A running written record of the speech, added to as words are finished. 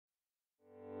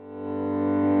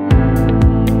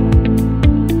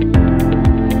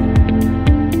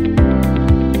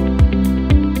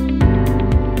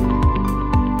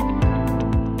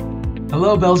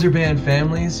Hello, Belzer Band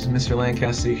families. Mr.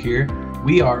 Lancaster here.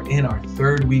 We are in our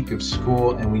third week of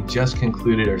school and we just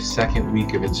concluded our second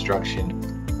week of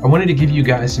instruction. I wanted to give you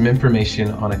guys some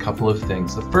information on a couple of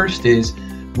things. The first is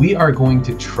we are going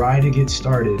to try to get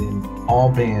started in all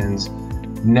bands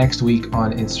next week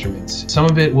on instruments. Some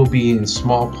of it will be in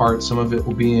small parts, some of it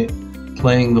will be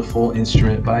playing the full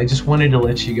instrument, but I just wanted to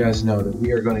let you guys know that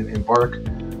we are going to embark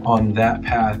on that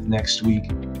path next week.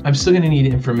 I'm still going to need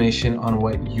information on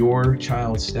what your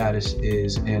child's status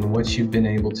is and what you've been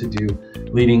able to do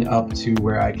leading up to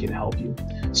where I can help you.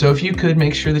 So if you could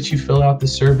make sure that you fill out the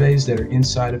surveys that are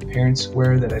inside of Parent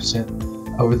Square that I've sent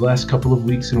over the last couple of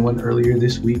weeks and one earlier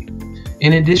this week.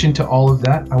 In addition to all of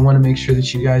that, I want to make sure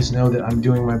that you guys know that I'm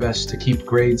doing my best to keep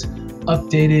grades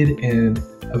updated and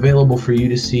available for you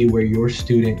to see where your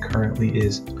student currently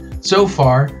is. So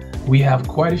far, we have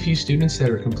quite a few students that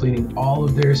are completing all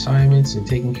of their assignments and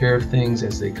taking care of things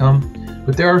as they come,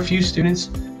 but there are a few students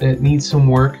that need some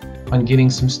work on getting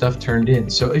some stuff turned in.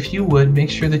 So if you would, make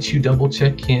sure that you double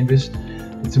check Canvas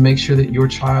to make sure that your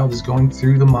child is going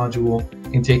through the module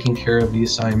and taking care of the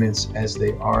assignments as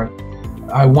they are.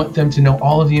 I want them to know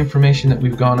all of the information that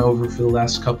we've gone over for the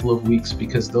last couple of weeks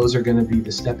because those are going to be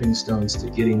the stepping stones to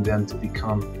getting them to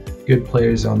become good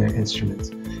players on their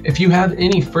instruments. If you have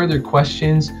any further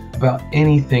questions about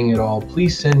anything at all,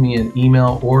 please send me an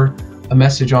email or a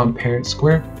message on Parent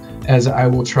Square, as I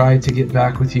will try to get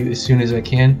back with you as soon as I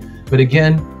can. But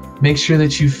again, make sure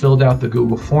that you filled out the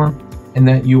Google form and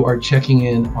that you are checking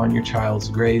in on your child's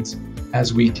grades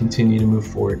as we continue to move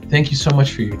forward. Thank you so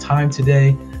much for your time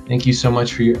today. Thank you so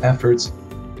much for your efforts.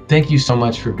 Thank you so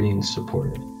much for being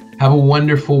supportive. Have a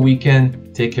wonderful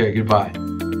weekend. Take care. Goodbye.